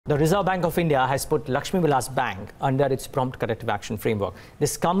The Reserve Bank of India has put Lakshmi Vilas Bank under its prompt corrective action framework.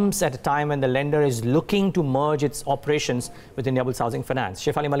 This comes at a time when the lender is looking to merge its operations with Indiabulls Housing Finance.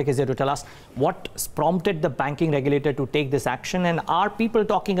 Shefali Malik is here to tell us what prompted the banking regulator to take this action, and are people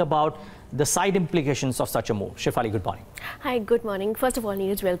talking about the side implications of such a move? Shefali, good morning. Hi, good morning. First of all,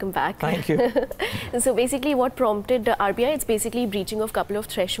 Neeraj, welcome back. Thank you. So basically what prompted the RBI, it's basically breaching of couple of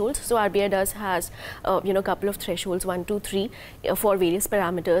thresholds. So RBI has couple of thresholds, 1, 2, 3 for various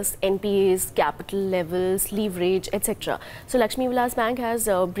parameters, NPAs, capital levels, leverage, etc. So Lakshmi Vilas Bank has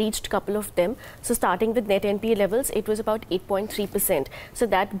breached couple of them. So starting with net NPA levels, it was about 8.3%. So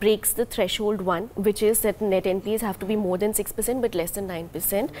that breaks the threshold 1, which is that net NPAs have to be more than 6% but less than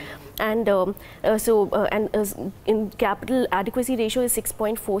 9%. And in capital adequacy ratio is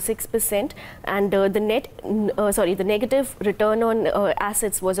 6.46%, and the negative return on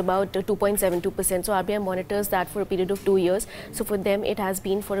assets was about 2.72%. So RBI monitors that for a period of 2 years. So for them, it has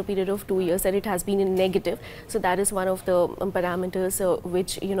been for a period of 2 years that it has been in negative. So that is one of the parameters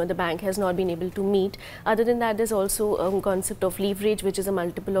which the bank has not been able to meet. Other than that, there's also a concept of leverage, which is a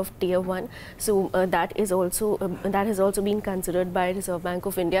multiple of tier 1. So that has also been considered by Reserve Bank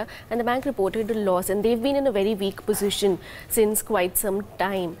of India, and the bank reported a loss, and they've been in a very weak position since quite some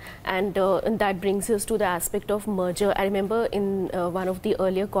time, and that brings us to the aspect of merger. I remember in one of the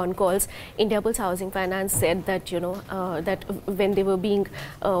earlier con calls, Indiabulls Housing Finance said that that when they were being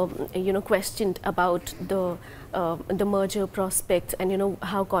questioned about the merger prospects and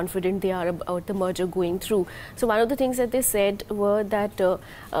how confident they are about the merger going through. So one of the things that they said were that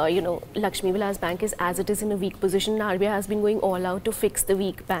Lakshmi Vilas Bank is, as it is, in a weak position. RBI has been going all out to fix the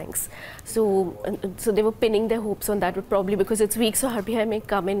weak banks. So they were pinning their hopes on that, probably because it's weak. So RBI may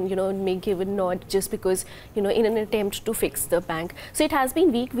come in, may give a nod just because in an attempt to fix the bank. So it has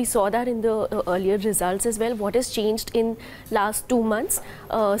been weak. We saw that in the earlier results as well. What has changed in last 2 months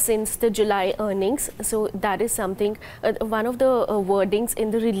since the July earnings? So that is something. One of the wordings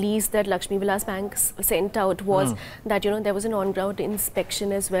in the release that Lakshmi Vilas Bank sent out was that there was an on-ground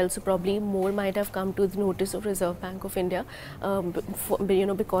inspection as well. So probably more might have come to the notice of Reserve Bank of India,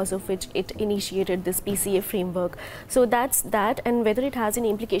 because of which it initiated this PCA framework. So that's that, and whether it has any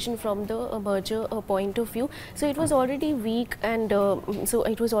implication from the merger point of view. So it was already weak, and so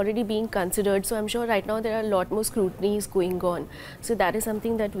it was already being considered. So I'm sure right now there are a lot more scrutinies going on. So that is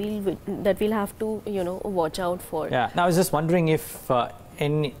something that we'll have to watch out for. Yeah. Now I was just wondering if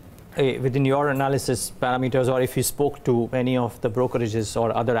within your analysis parameters, or if you spoke to any of the brokerages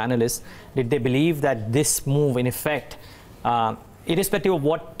or other analysts, did they believe that this move, in effect, irrespective of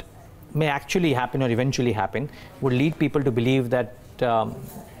what may actually happen or eventually happen, would lead people to believe that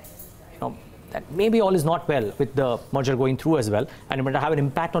that maybe all is not well with the merger going through as well, and it will have an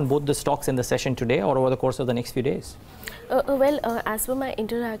impact on both the stocks in the session today or over the course of the next few days? As per my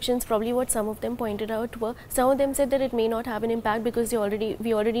interactions, probably what some of them pointed out were, some of them said that it may not have an impact because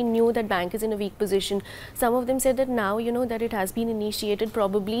we already knew that bank is in a weak position. Some of them said that now that it has been initiated,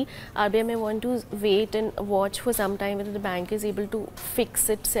 probably RBI may want to wait and watch for some time whether the bank is able to fix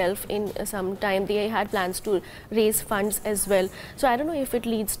itself in some time. They had plans to raise funds as well. So I don't know if it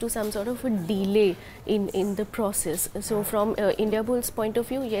leads to some sort of a delay in the process. So from Indiabulls' point of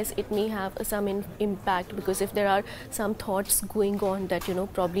view, yes, it may have some impact, because if there are some thoughts going on that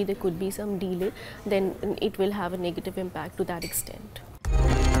probably there could be some delay, then it will have a negative impact to that extent.